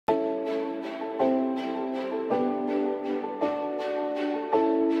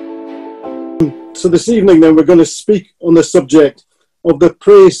So this evening then we're going to speak on the subject of the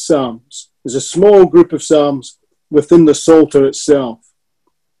praise psalms. There's a small group of psalms within the Psalter itself.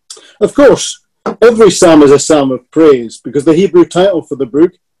 Of course, every psalm is a psalm of praise because the Hebrew title for the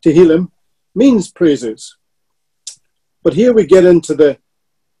book, Tehillim, means praises. But here we get into the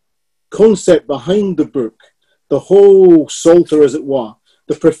concept behind the book, the whole Psalter as it were,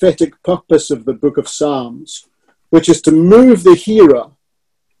 the prophetic purpose of the book of Psalms, which is to move the hearer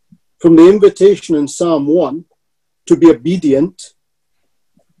from the invitation in Psalm 1 to be obedient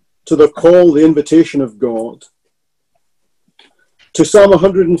to the call, the invitation of God, to Psalm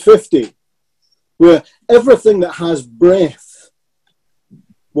 150, where everything that has breath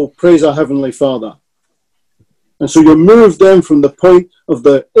will praise our Heavenly Father. And so you're moved down from the point of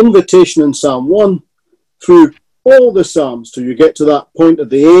the invitation in Psalm 1 through all the Psalms till you get to that point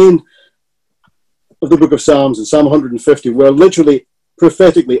at the end of the book of Psalms in Psalm 150, where literally,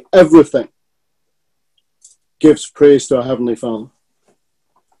 prophetically, everything gives praise to our Heavenly Father.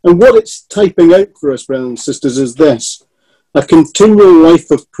 And what it's typing out for us, brothers and sisters, is this: a continual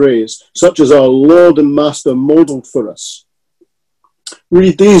life of praise, such as our Lord and Master modelled for us.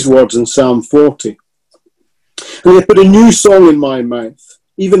 Read these words in Psalm 40. And he put a new song in my mouth,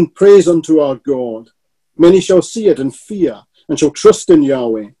 even praise unto our God. Many shall see it and fear, and shall trust in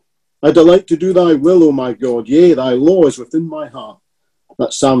Yahweh. I delight to do thy will, O my God. Yea, thy law is within my heart.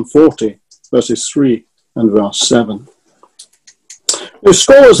 That's Psalm 40, verses 3 and verse 7. Now,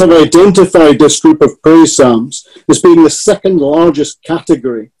 scholars have identified this group of praise psalms as being the second largest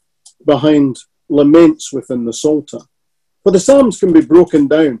category behind laments within the Psalter. But the psalms can be broken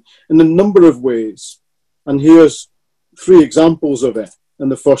down in a number of ways. And here's 3 examples of it in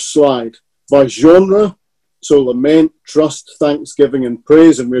the first slide. By genre, so lament, trust, thanksgiving, and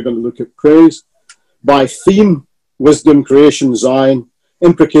praise, and we're going to look at praise. By theme, wisdom, creation, Zion,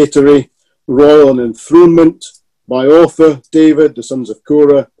 imprecatory, royal and enthronement. By author, David, the sons of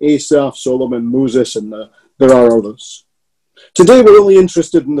Korah, Asaph, Solomon, Moses, and there are others. Today we're only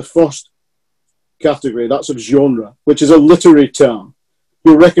interested in the first category, that's of genre, which is a literary term.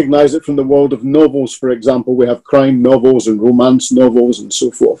 You'll recognize it from the world of novels, for example. We have crime novels and romance novels and so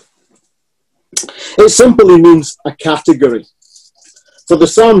forth. It simply means a category. For the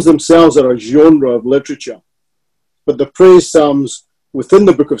Psalms themselves are a genre of literature, but the praise psalms within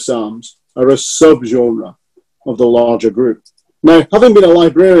the book of Psalms are a subgenre of the larger group. Now, having been a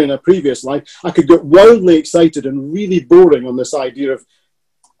librarian in a previous life, I could get wildly excited and really boring on this idea of,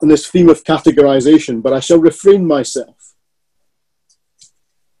 on this theme of categorization, but I shall refrain myself.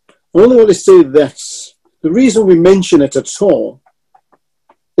 I only want to say this. The reason we mention it at all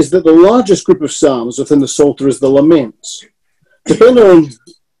is that the largest group of psalms within the Psalter is the laments. Depending on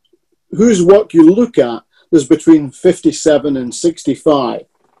whose work you look at, there's between 57 and 65.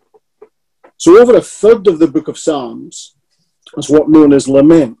 So over a third of the book of Psalms is what known as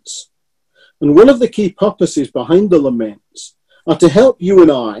laments. And one of the key purposes behind the laments are to help you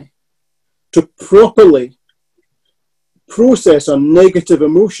and I to properly process our negative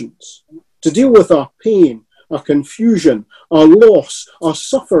emotions, to deal with our pain, our confusion, our loss, our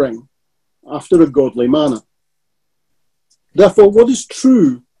suffering after a godly manner. Therefore, what is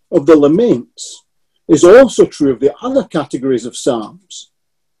true of the laments is also true of the other categories of psalms.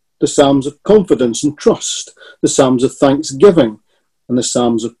 The psalms of confidence and trust, the psalms of thanksgiving, and the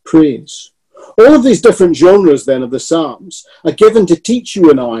psalms of praise. All of these different genres then of the psalms are given to teach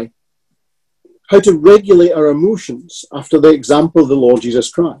you and I how to regulate our emotions after the example of the Lord Jesus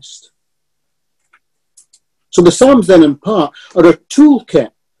Christ. So the psalms then in part are a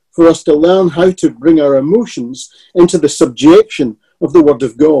toolkit for us to learn how to bring our emotions into the subjection of the Word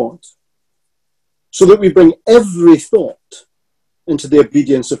of God, so that we bring every thought into the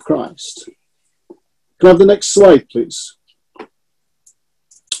obedience of Christ. Can I have the next slide, please?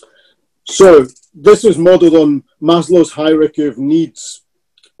 So this is modeled on Maslow's hierarchy of needs,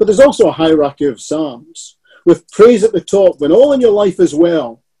 but there's also a hierarchy of psalms, with praise at the top when all in your life is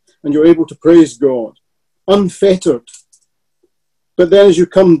well and you're able to praise God, unfettered. But then as you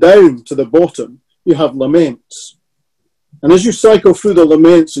come down to the bottom, you have laments. And as you cycle through the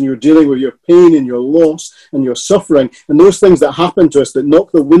laments and you're dealing with your pain and your loss and your suffering and those things that happen to us that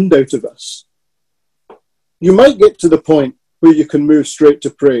knock the wind out of us, you might get to the point where you can move straight to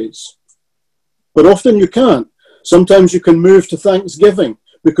praise. But often you can't. Sometimes you can move to thanksgiving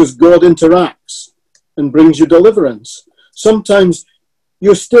because God interacts and brings you deliverance. Sometimes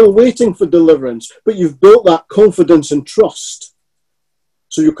you're still waiting for deliverance, but you've built that confidence and trust.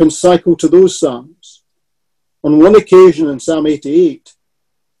 So you can cycle to those psalms. On one occasion in Psalm 88,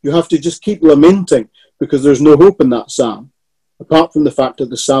 you have to just keep lamenting because there's no hope in that psalm, apart from the fact that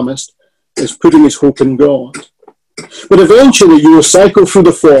the psalmist is putting his hope in God. But eventually you will cycle through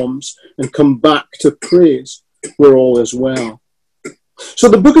the forms and come back to praise, where all is well. So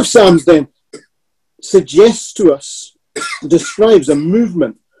the book of Psalms then suggests to us, describes a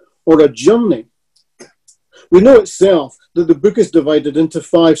movement or a journey. We know itself that the book is divided into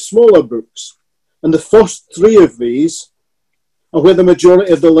 5 smaller books, and the first 3 of these are where the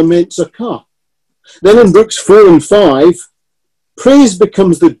majority of the laments occur. Then in books 4 and 5, praise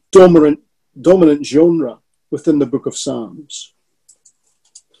becomes the dominant genre within the book of Psalms.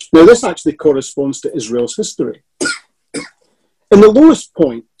 Now this actually corresponds to Israel's history. In the lowest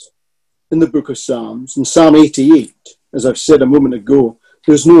point in the book of Psalms, in Psalm 88, as I've said a moment ago,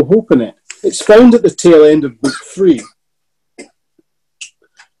 there's no hope in it. It's found at the tail end of book 3.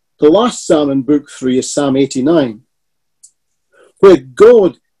 The last psalm in book 3 is Psalm 89, where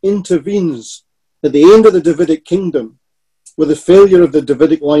God intervenes at the end of the Davidic kingdom with the failure of the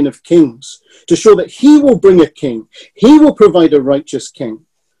Davidic line of kings to show that he will bring a king, he will provide a righteous king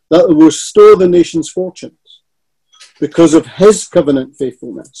that will restore the nation's fortunes because of his covenant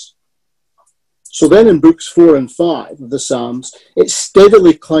faithfulness. So then in books 4 and 5 of the Psalms, it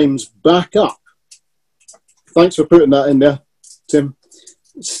steadily climbs back up. Thanks for putting that in there, Tim.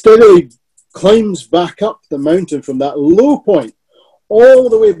 It steadily climbs back up the mountain from that low point all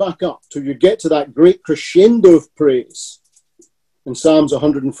the way back up till you get to that great crescendo of praise in Psalms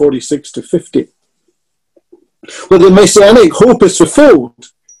 146 to 50, where the messianic hope is fulfilled.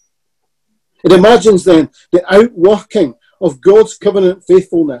 It imagines then the outworking of God's covenant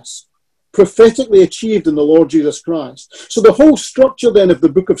faithfulness, prophetically achieved in the Lord Jesus Christ. So the whole structure then of the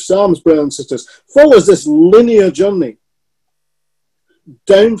book of Psalms, brothers and sisters, follows this linear journey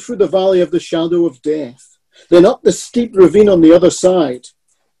down through the valley of the shadow of death, then up the steep ravine on the other side,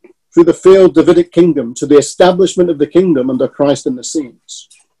 through the failed Davidic kingdom to the establishment of the kingdom under Christ and the saints.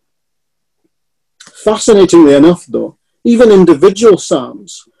 Fascinatingly enough, though, even individual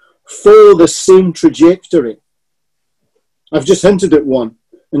psalms follow the same trajectory. I've just hinted at one,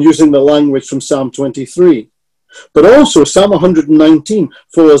 and using the language from Psalm 23. But also Psalm 119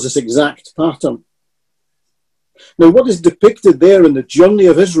 follows this exact pattern. Now, what is depicted there in the journey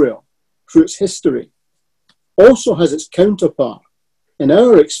of Israel through its history also has its counterpart in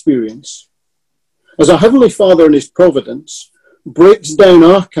our experience, as our Heavenly Father in his providence breaks down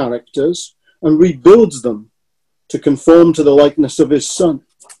our characters and rebuilds them to conform to the likeness of his Son.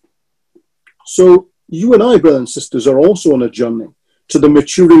 So you and I, brothers and sisters, are also on a journey to the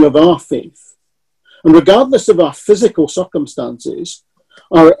maturing of our faith. And regardless of our physical circumstances,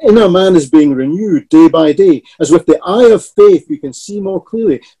 our inner man is being renewed day by day, as with the eye of faith we can see more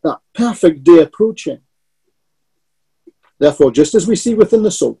clearly that perfect day approaching. Therefore, just as we see within the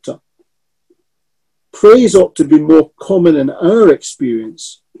Psalter, praise ought to be more common in our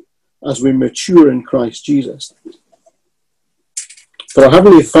experience as we mature in Christ Jesus. For our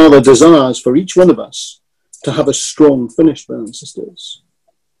Heavenly Father desires for each one of us to have a strong finish, brothers and sisters.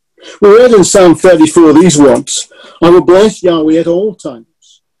 We read in Psalm 34 these words, I will bless Yahweh at all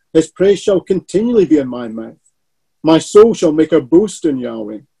times. His praise shall continually be in my mouth. My soul shall make a boast in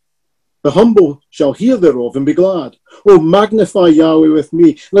Yahweh. The humble shall hear thereof and be glad. Oh, magnify Yahweh with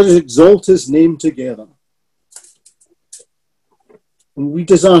me. Let us exalt his name together. And we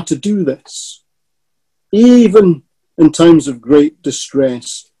desire to do this, even in times of great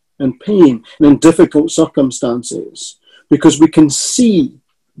distress and pain and in difficult circumstances, because we can see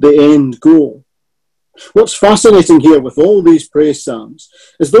the end goal. What's fascinating here with all these praise psalms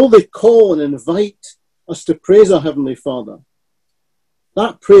is though they call and invite us to praise our Heavenly Father,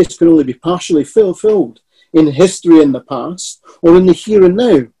 that praise can only be partially fulfilled in history in the past or in the here and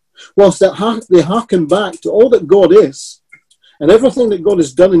now, whilst they hearken back to all that God is and everything that God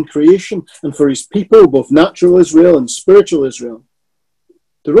has done in creation and for his people, both natural Israel and spiritual Israel.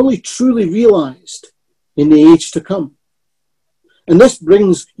 They're only truly realized in the age to come. And this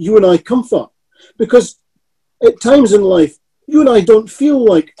brings you and I comfort, because at times in life, you and I don't feel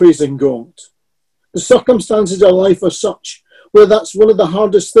like praising God. The circumstances of life are such where that's one of the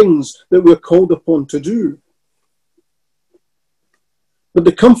hardest things that we're called upon to do. But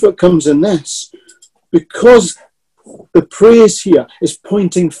the comfort comes in this, because the praise here is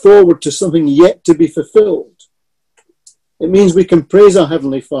pointing forward to something yet to be fulfilled. It means we can praise our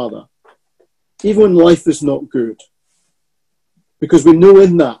Heavenly Father, even when life is not good, because we know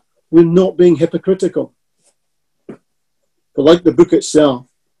in that we're not being hypocritical. But like the book itself,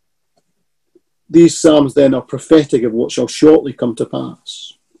 these psalms then are prophetic of what shall shortly come to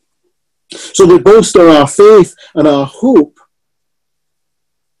pass. So they bolster our faith and our hope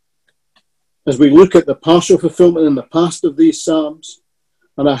as we look at the partial fulfillment in the past of these psalms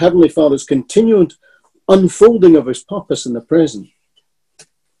and our Heavenly Father's continued unfolding of his purpose in the present.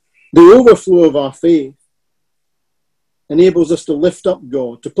 The overflow of our faith enables us to lift up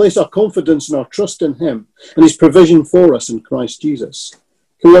God, to place our confidence and our trust in him and his provision for us in Christ Jesus.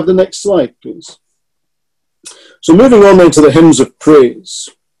 Can we have the next slide, please? So moving on then to the hymns of praise.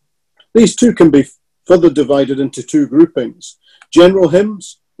 These two can be further divided into two groupings: general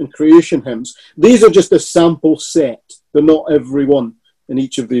hymns and creation hymns. These are just a sample set. They're not every one in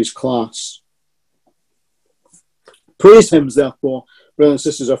each of these class. Praise hymns, therefore, brothers and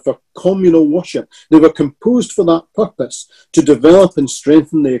sisters, are for communal worship. They were composed for that purpose, to develop and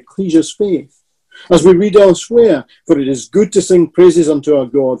strengthen the ecclesia's faith. As we read elsewhere, for it is good to sing praises unto our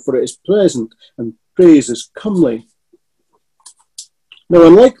God, for it is pleasant, and praise is comely. Now,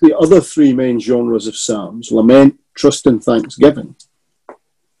 unlike the other three main genres of psalms, lament, trust, and thanksgiving,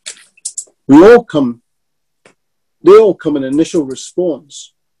 they all come in initial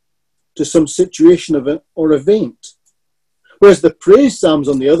response to some situation or event. Whereas the praise psalms,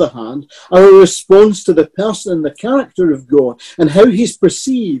 on the other hand, are a response to the person and the character of God and how he's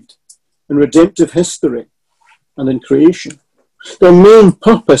perceived in redemptive history and in creation. Their main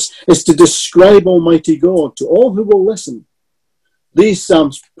purpose is to describe Almighty God to all who will listen. These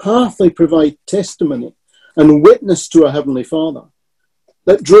psalms powerfully provide testimony and witness to our Heavenly Father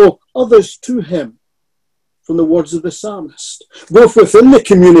that draw others to him from the words of the psalmist, both within the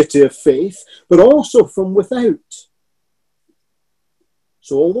community of faith, but also from without.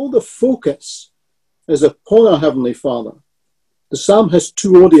 So although the focus is upon our Heavenly Father, the psalm has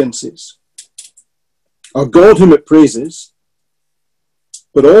two audiences: our God whom it praises,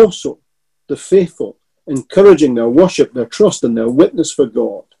 but also the faithful, encouraging their worship, their trust, and their witness for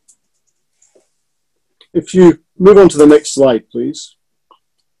God. If you move on to the next slide, please.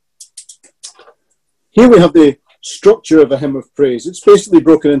 Here we have the structure of a hymn of praise. It's basically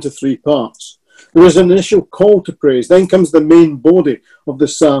broken into three parts. There is an initial call to praise. Then comes the main body of the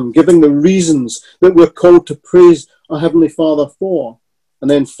psalm, giving the reasons that we're called to praise our Heavenly Father for. And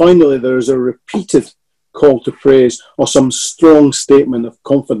then finally, there is a repeated call to praise or some strong statement of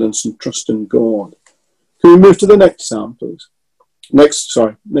confidence and trust in God. Can we move to the next psalm, please? Next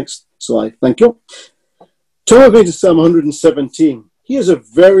slide. Thank you. Turn with me to Psalm 117. Here's a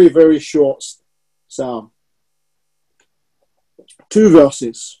very, very short psalm. 2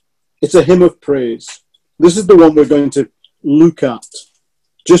 verses. It's a hymn of praise. This is the one we're going to look at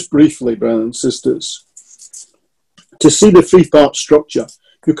just briefly, brothers and sisters. To see the three-part structure,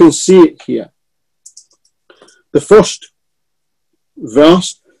 you can see it here. The first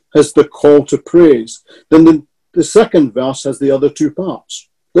verse has the call to praise. Then the second verse has the other two parts.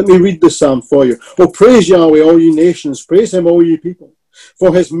 Let me read the psalm for you. Oh, praise Yahweh, all ye nations. Praise him, all ye people.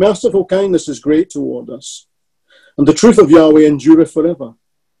 For his merciful kindness is great toward us. And the truth of Yahweh endureth forever.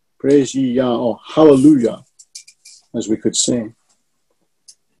 Praise ye Yah, or hallelujah, as we could say.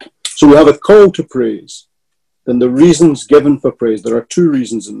 So we have a call to praise. Then the reasons given for praise. There are 2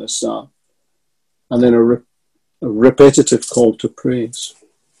 reasons in this psalm. And then a repetitive call to praise.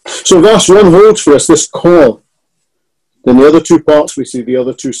 So verse 1 holds for us this call. Then the other 2 parts, we see the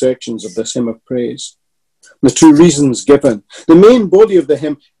other 2 sections of this hymn of praise. The 2 reasons given. The main body of the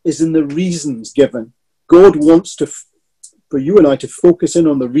hymn is in the reasons given. God wants for you and I to focus in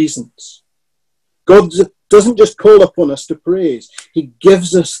on the reasons. God doesn't just call upon us to praise. He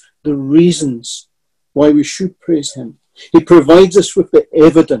gives us the reasons why we should praise him. He provides us with the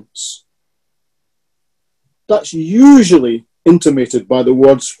evidence. That's usually intimated by the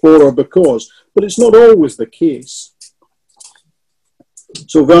words for or because, but it's not always the case.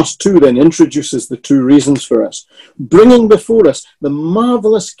 So verse 2 then introduces the 2 reasons for us, bringing before us the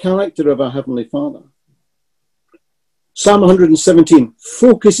marvelous character of our Heavenly Father. Psalm 117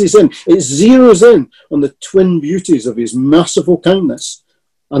 focuses in, it zeroes in on the twin beauties of his merciful kindness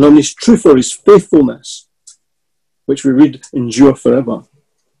and on his truth or his faithfulness, which we read endure forever.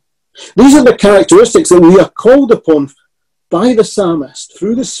 These are the characteristics that we are called upon by the psalmist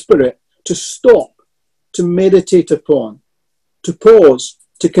through the Spirit to stop, to meditate upon, to pause,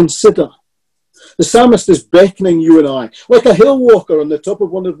 to consider. The psalmist is beckoning you and I, like a hill walker on the top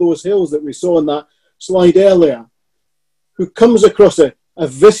of one of those hills that we saw in that slide earlier, who comes across a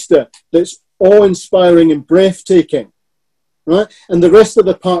vista that's awe-inspiring and breathtaking, right? And the rest of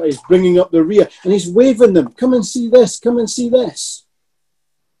the party is bringing up the rear, and he's waving them, come and see this, come and see this.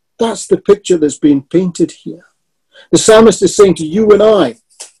 That's the picture that's being painted here. The psalmist is saying to you and I,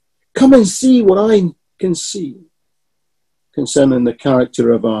 come and see what I can see concerning the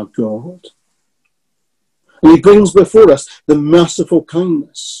character of our God. And he brings before us the merciful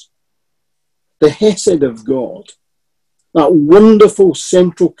kindness, the hesed of God, that wonderful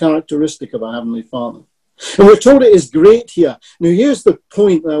central characteristic of our Heavenly Father. And we're told it is great here. Now, here's the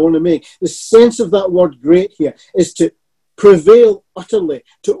point that I want to make. The sense of that word great here is to prevail utterly,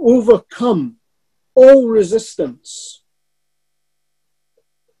 to overcome all resistance.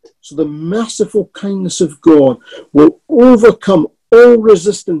 So the merciful kindness of God will overcome all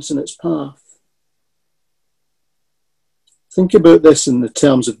resistance in its path. Think about this in the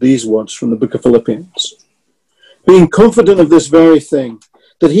terms of these words from the book of Philippians. Being confident of this very thing,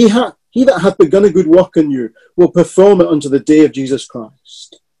 that he that hath begun a good work in you will perform it unto the day of Jesus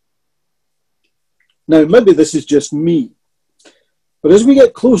Christ. Now, maybe this is just me, but as we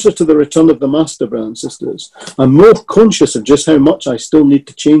get closer to the return of the Master, brothers and sisters, I'm more conscious of just how much I still need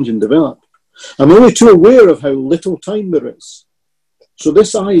to change and develop. I'm only too aware of how little time there is. So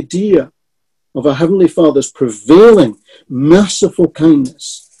this idea of our Heavenly Father's prevailing, merciful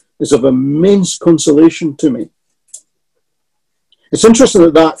kindness is of immense consolation to me. It's interesting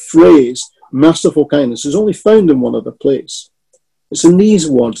that that phrase, merciful kindness, is only found in one other place. It's in these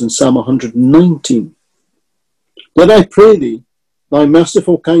words in Psalm 119. Let I pray thee, thy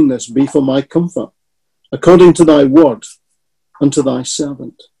merciful kindness be for my comfort, according to thy word, unto thy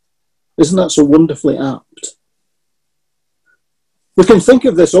servant. Isn't that so wonderfully apt? We can think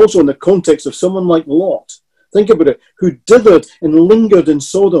of this also in the context of someone like Lot. Think about it, who dithered and lingered in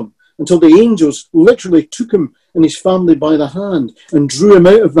Sodom until the angels literally took him and his family by the hand and drew him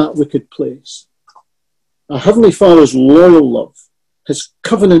out of that wicked place. Our Heavenly Father's loyal love, his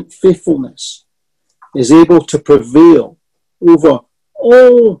covenant faithfulness, is able to prevail over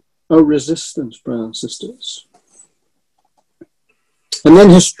all our resistance, brothers and sisters. And then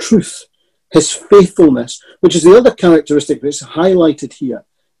his truth, his faithfulness, which is the other characteristic that's highlighted here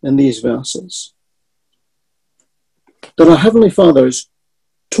in these verses. That our Heavenly Father is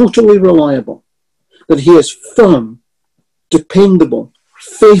totally reliable, that he is firm, dependable,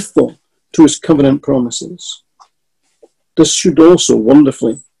 faithful to his covenant promises. This should also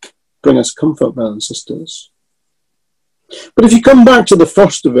wonderfully bring us comfort, brothers and sisters. But if you come back to the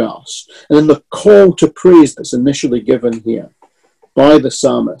first verse, and in the call to praise that's initially given here by the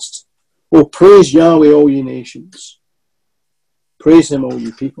psalmist, oh, praise Yahweh, all ye nations. Praise him, all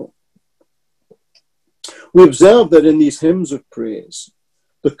you people. We observe that in these hymns of praise,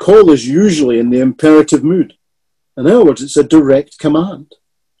 the call is usually in the imperative mood. In other words, it's a direct command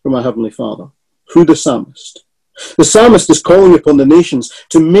from our Heavenly Father through the psalmist. The psalmist is calling upon the nations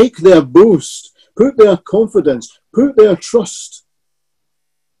to make their boast, put their confidence, put their trust,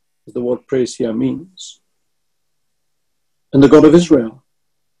 as the word praise here means, in the God of Israel.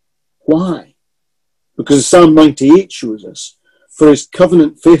 Why? Because Psalm 98 shows us for his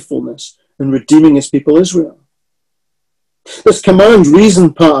covenant faithfulness in redeeming his people Israel. This command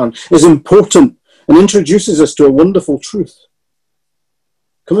reason pattern is important and introduces us to a wonderful truth.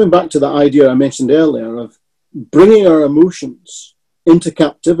 Coming back to the idea I mentioned earlier of bringing our emotions into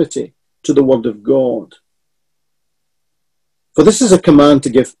captivity to the Word of God. For this is a command to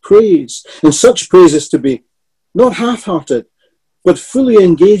give praise, and such praise is to be not half-hearted, but fully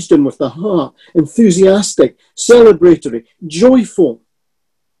engaged in with the heart, enthusiastic, celebratory, joyful.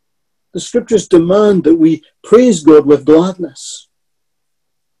 The scriptures demand that we praise God with gladness.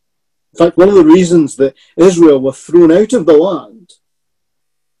 In fact, one of the reasons that Israel were thrown out of the land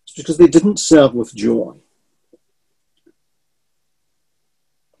is because they didn't serve with joy.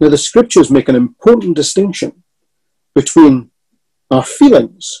 Now, the scriptures make an important distinction between our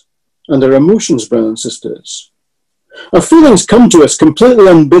feelings and our emotions, brothers and sisters. Our feelings come to us completely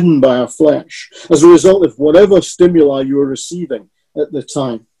unbidden by our flesh as a result of whatever stimuli you are receiving at the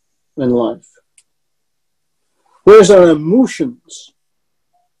time in life. Whereas our emotions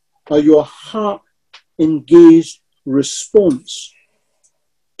are your heart-engaged response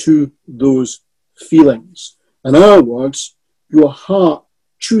to those feelings. In other words, your heart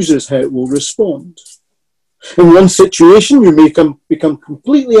chooses how it will respond. In one situation, you may become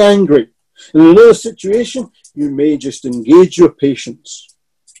completely angry. In another situation, you may just engage your patience.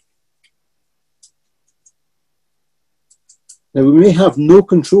 Now, we may have no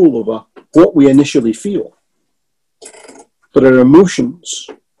control over what we initially feel, but our emotions,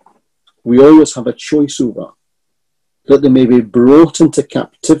 we always have a choice over, that they may be brought into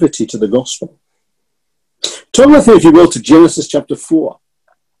captivity to the gospel. Turn with me, if you will, to Genesis chapter 4.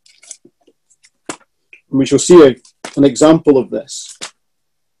 And we shall see an example of this.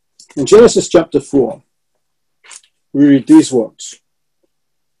 In Genesis chapter 4, we read these words.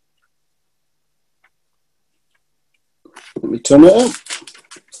 Let me turn it up.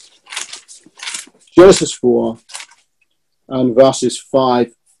 Genesis 4 and verses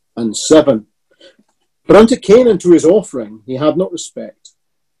 5 and 7. But unto Cain and to his offering he had not respect.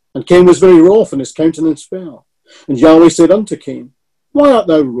 And Cain was very wroth, and his countenance fell. And Yahweh said unto Cain, Why art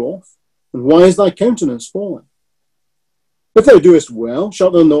thou wroth? And why is thy countenance fallen? If thou doest well,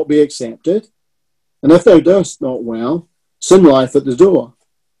 shalt thou not be accepted? And if thou doest not well, sin lieth at the door.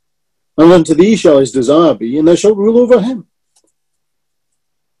 And unto thee shall his desire be, and thou shalt rule over him.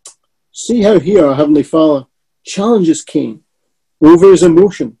 See how here our Heavenly Father challenges Cain over his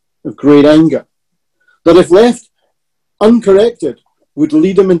emotion of great anger, that if left uncorrected would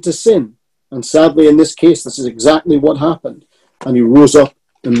lead him into sin. And sadly, in this case, this is exactly what happened. And he rose up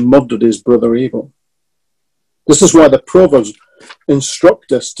and murdered his brother Abel. This is why the Proverbs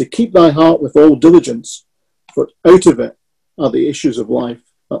instruct us to keep thy heart with all diligence, for out of it are the issues of life.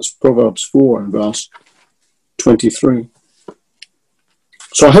 That's Proverbs 4 and verse 23.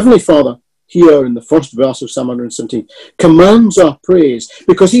 So our Heavenly Father, here in the first verse of Psalm 117, commands our praise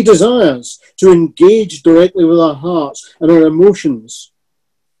because he desires to engage directly with our hearts and our emotions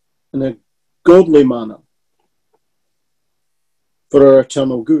in a godly manner for our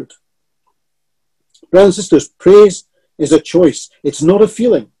eternal good. Brothers and sisters, praise is a choice. It's not a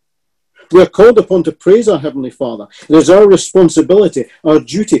feeling. We are called upon to praise our Heavenly Father. It is our responsibility, our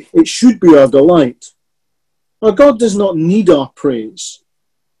duty. It should be our delight. Our God does not need our praise,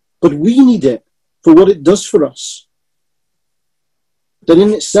 but we need it for what it does for us. That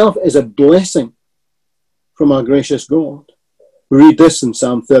in itself is a blessing from our gracious God. We read this in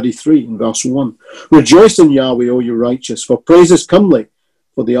Psalm 33 in verse 1. Rejoice in Yahweh, O you righteous, for praise is comely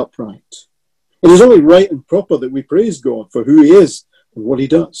for the upright. It is only right and proper that we praise God for who he is and what he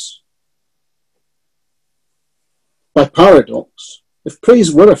does. By paradox, if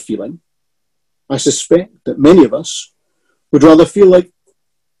praise were a feeling, I suspect that many of us would rarely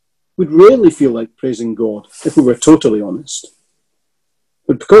feel like praising God if we were totally honest.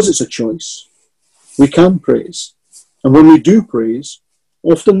 But because it's a choice, we can praise. And when we do praise,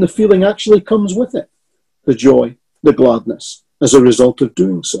 often the feeling actually comes with it. The joy, the gladness, as a result of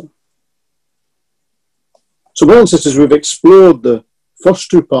doing so. So, brothers and sisters, we've explored the first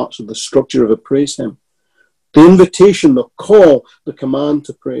two parts of the structure of a praise hymn. The invitation, the call, the command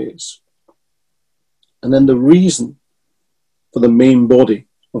to praise. And then the reason for the main body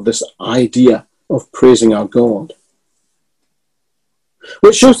of this idea of praising our God.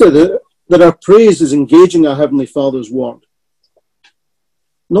 Which shows that our praise is engaging our Heavenly Father's word.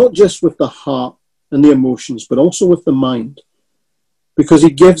 Not just with the heart and the emotions, but also with the mind. Because he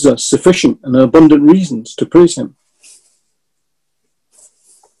gives us sufficient and abundant reasons to praise him.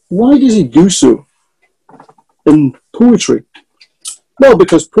 Why does he do so in poetry? Well,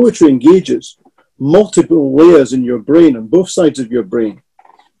 because poetry engages multiple layers in your brain, on both sides of your brain.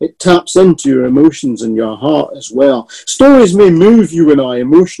 It taps into your emotions and your heart as well. Stories may move you and I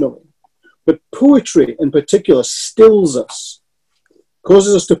emotionally, but poetry in particular stills us,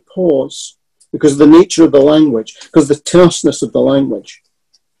 causes us to pause because of the nature of the language, because of the terseness of the language,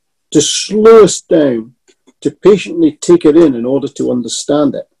 to slow us down, to patiently take it in order to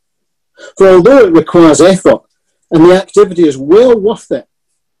understand it. For although it requires effort, and the activity is well worth it,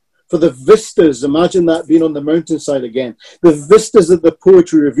 for the vistas, imagine that being on the mountainside again, the vistas that the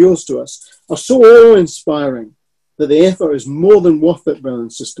poetry reveals to us are so awe-inspiring that the effort is more than worth it, brothers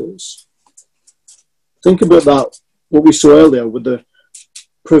and sisters. Think about that, what we saw earlier with the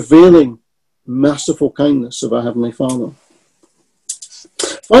prevailing merciful kindness of our Heavenly Father.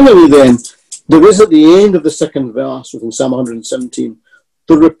 Finally then, there is at the end of the second verse within Psalm 117,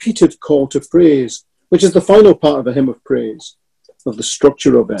 the repeated call to praise, which is the final part of a hymn of praise, of the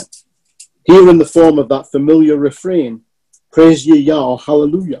structure of it. Here in the form of that familiar refrain, praise ye Yah, or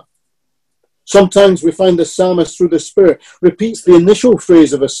hallelujah. Sometimes we find the psalmist through the Spirit repeats the initial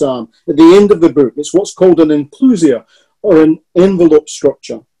phrase of a psalm at the end of the book. It's what's called an ecclesial, or an envelope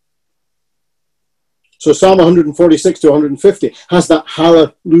structure. So Psalm 146 to 150 has that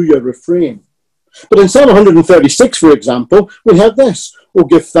hallelujah refrain. But in Psalm 136, for example, we have this: "O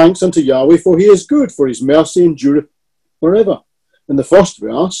give thanks unto Yahweh, for he is good, for his mercy endureth forever," in the first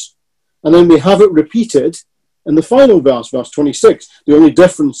verse. And then we have it repeated in the final verse, verse 26. The only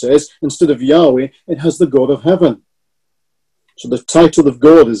difference is, instead of Yahweh, it has the God of heaven. So the title of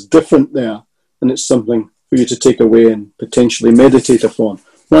God is different there, and it's something for you to take away and potentially meditate upon,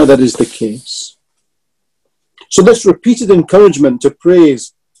 why that is the case. So this repeated encouragement to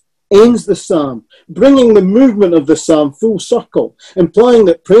praise ends the psalm, bringing the movement of the psalm full circle, implying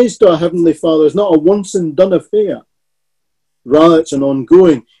that praise to our Heavenly Father is not a once and done affair. Rather, it's an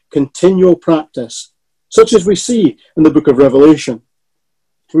ongoing, continual practice, such as we see in the book of Revelation.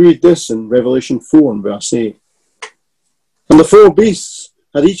 Read this in Revelation 4 and verse 8. "And the four beasts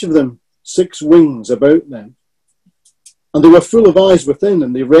had each of them 6 wings about them. And they were full of eyes within,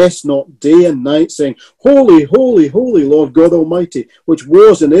 and they rest not day and night, saying, Holy, holy, holy, Lord God Almighty, which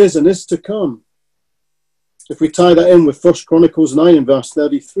was and is to come. If we tie that in with 1 Chronicles 9 and verse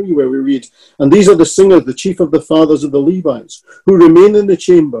 33, where we read, And these are the singers, the chief of the fathers of the Levites, who remain in the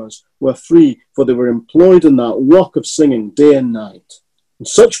chambers, were 3, for they were employed in that work of singing day and night. And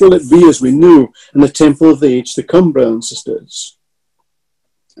such will it be, as we know, in the temple of the age to come, brothers and sisters.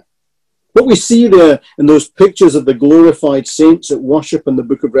 What we see there in those pictures of the glorified saints at worship in the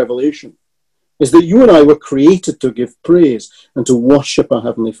book of Revelation is that you and I were created to give praise and to worship our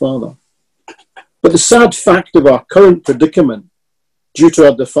Heavenly Father. But the sad fact of our current predicament, due to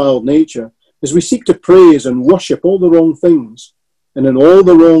our defiled nature, is we seek to praise and worship all the wrong things and in all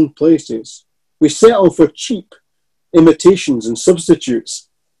the wrong places. We settle for cheap imitations and substitutes.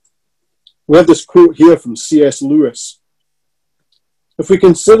 We have this quote here from C.S. Lewis. If we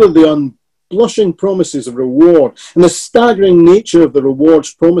consider the unblushing promises of reward and the staggering nature of the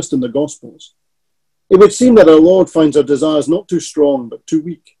rewards promised in the Gospels, it would seem that our Lord finds our desires not too strong but too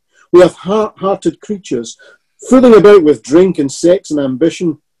weak. We have heart-hearted creatures fooling about with drink and sex and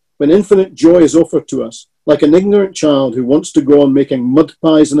ambition when infinite joy is offered to us, like an ignorant child who wants to go on making mud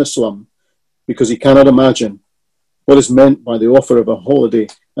pies in a slum because he cannot imagine what is meant by the offer of a holiday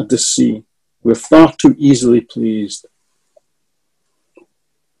at the sea. We're far too easily pleased.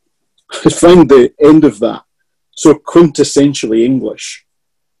 I find the end of that so quintessentially English,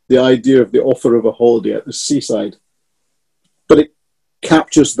 the idea of the offer of a holiday at the seaside. But it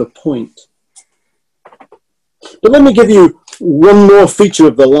captures the point. But let me give you one more feature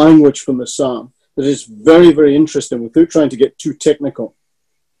of the language from the psalm that is very, very interesting without trying to get too technical.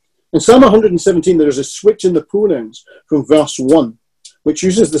 In Psalm 117, there is a switch in the pronouns from verse 1, which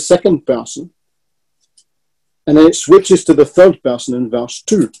uses the second person, and then it switches to the third person in verse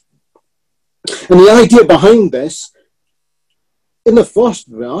 2. And the idea behind this, in the first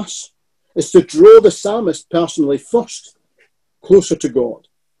verse, is to draw the psalmist personally first, closer to God,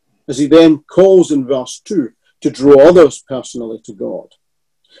 as he then calls in verse 2 to draw others personally to God.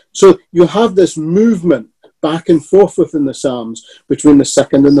 So you have this movement back and forth within the Psalms between the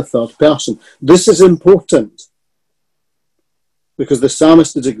second and the third person. This is important because the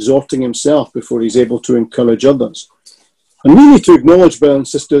psalmist is exhorting himself before he's able to encourage others. And we need to acknowledge, brothers and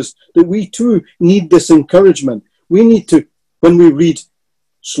sisters, that we too need this encouragement. We need to, when we read,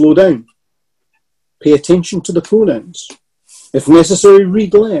 slow down, pay attention to the pronouns. If necessary,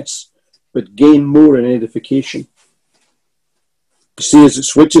 read less, but gain more in edification. You see, as it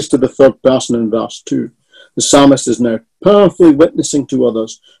switches to the third person in verse 2, the psalmist is now powerfully witnessing to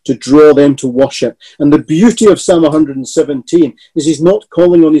others to draw them to worship. And the beauty of Psalm 117 is he's not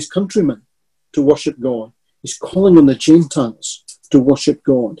calling on his countrymen to worship God. He's calling on the Gentiles to worship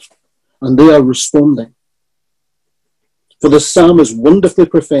God. And they are responding. For the psalm is wonderfully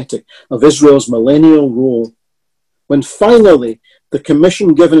prophetic of Israel's millennial role, when finally the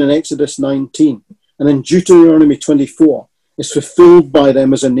commission given in Exodus 19 and in Deuteronomy 24 is fulfilled by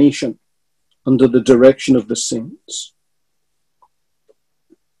them as a nation under the direction of the saints.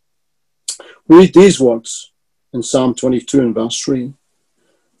 Read these words in Psalm 22 and verse 3.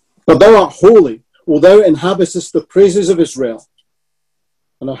 But thou art holy, O thou inhabitest the praises of Israel.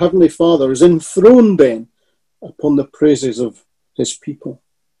 And our Heavenly Father is enthroned then upon the praises of his people.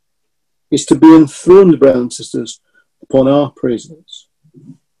 He's to be enthroned, brothers and sisters, upon our praises.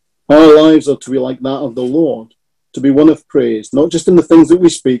 Our lives are to be like that of the Lord, to be one of praise, not just in the things that we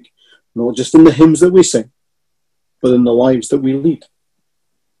speak, not just in the hymns that we sing, but in the lives that we lead.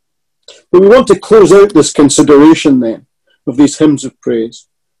 But we want to close out this consideration then of these hymns of praise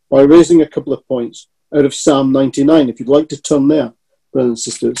by raising a couple of points out of Psalm 99, if you'd like to turn there, brothers and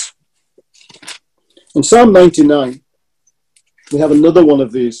sisters. In Psalm 99, we have another one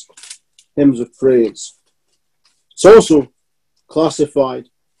of these hymns of praise. It's also classified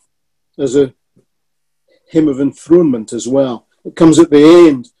as a hymn of enthronement as well. It comes at the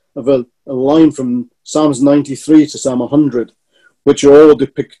end of a line from Psalms 93 to Psalm 100, which all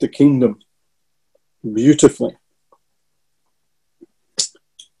depict the kingdom beautifully.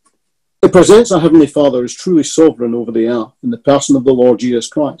 It presents our Heavenly Father as truly sovereign over the earth in the person of the Lord Jesus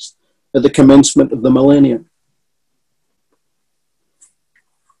Christ at the commencement of the millennium.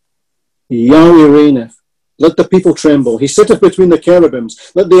 Yahweh reigneth. Let the people tremble. He sitteth between the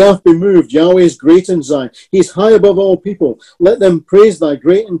cherubims. Let the earth be moved. Yahweh is great in Zion. He is high above all people. Let them praise thy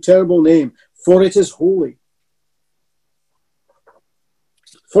great and terrible name, for it is holy.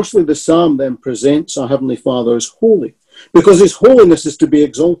 Firstly, the psalm then presents our Heavenly Father as holy, because his holiness is to be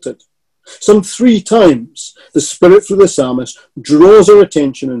exalted. Some 3 times, the Spirit through the psalmist draws our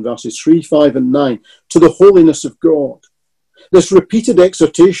attention in verses 3, 5 and 9 to the holiness of God. This repeated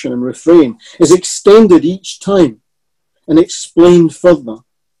exhortation and refrain is extended each time and explained further.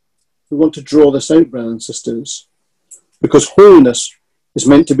 We want to draw this out, brothers and sisters, because holiness is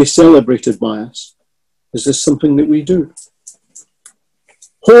meant to be celebrated by us. Is this something that we do?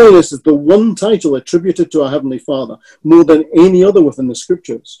 Holiness is the one title attributed to our Heavenly Father more than any other within the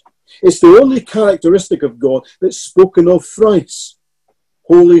Scriptures. It's the only characteristic of God that's spoken of thrice.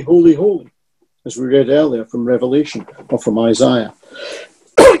 Holy, holy, holy, as we read earlier from Revelation or from Isaiah.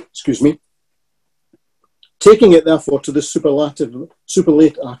 Excuse me. Taking it, therefore, to the superlative,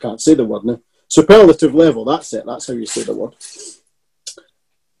 I can't say the word now, superlative level, that's it, that's how you say the word.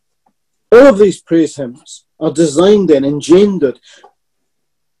 All of these praise hymns are designed and engendered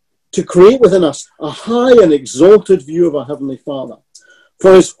to create within us a high and exalted view of our Heavenly Father.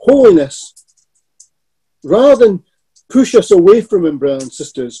 For his holiness, rather than push us away from him, brothers and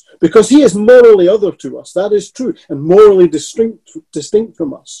sisters, because he is morally other to us, that is true, and morally distinct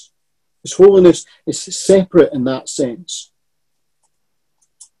from us. His holiness is separate in that sense.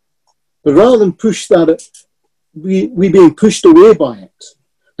 But rather than push that, we being pushed away by it,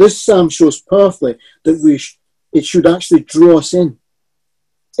 this psalm shows powerfully that it should actually draw us in.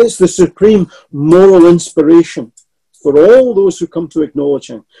 It's the supreme moral inspiration for all those who come to acknowledge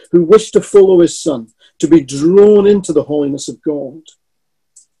him, who wish to follow his Son, to be drawn into the holiness of God.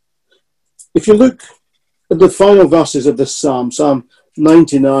 If you look at the final verses of this psalm, Psalm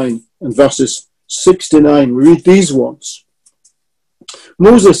 99 and verses 69, we read these words.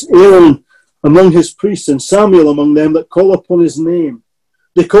 Moses, Aaron among his priests, and Samuel among them that call upon his name.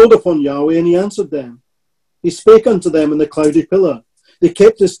 They called upon Yahweh, and he answered them. He spake unto them in the cloudy pillar. They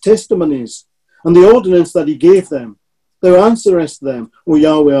kept his testimonies, and the ordinance that he gave them. Thou answerest them, O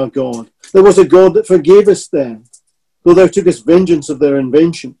Yahweh our God. There was a God that forgavest them, though thou tookest vengeance of their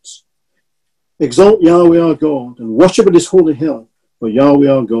inventions. Exalt Yahweh our God, and worship at his holy hill, for Yahweh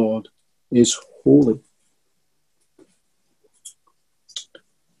our God is holy.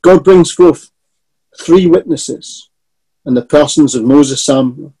 God brings forth 3 witnesses in the persons of Moses,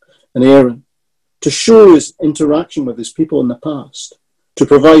 Samuel, and Aaron to show his interaction with his people in the past, to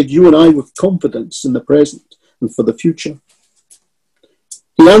provide you and I with confidence in the present and for the future.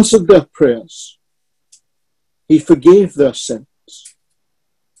 He answered their prayers. He forgave their sins.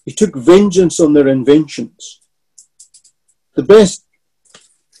 He took vengeance on their inventions. The best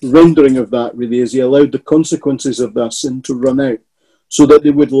rendering of that really is he allowed the consequences of their sin to run out so that they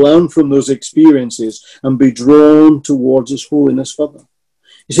would learn from those experiences and be drawn towards his holiness further.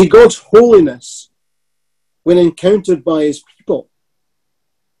 You see, God's holiness, when encountered by his people,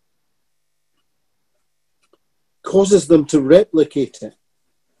 causes them to replicate it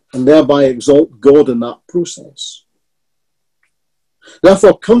and thereby exalt God in that process.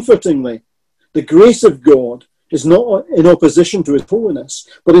 Therefore, comfortingly, the grace of God is not in opposition to his holiness,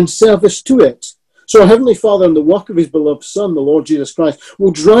 but in service to it. So our Heavenly Father and the work of his beloved Son, the Lord Jesus Christ,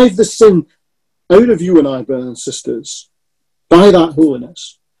 will drive the sin out of you and I, brothers and sisters, by that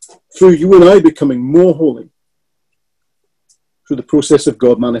holiness, through you and I becoming more holy, through the process of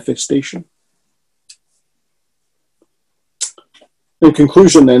God manifestation. In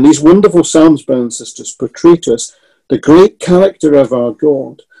conclusion then, these wonderful Psalms, brothers and sisters, portray to us the great character of our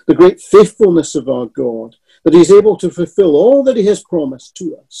God, the great faithfulness of our God, that he is able to fulfill all that he has promised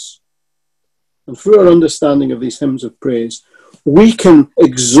to us. And through our understanding of these hymns of praise, we can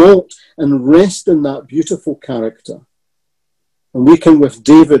exalt and rest in that beautiful character. And we can, with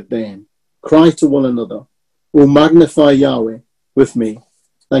David then, cry to one another, "O magnify Yahweh with me."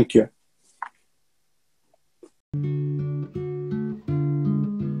 Thank you.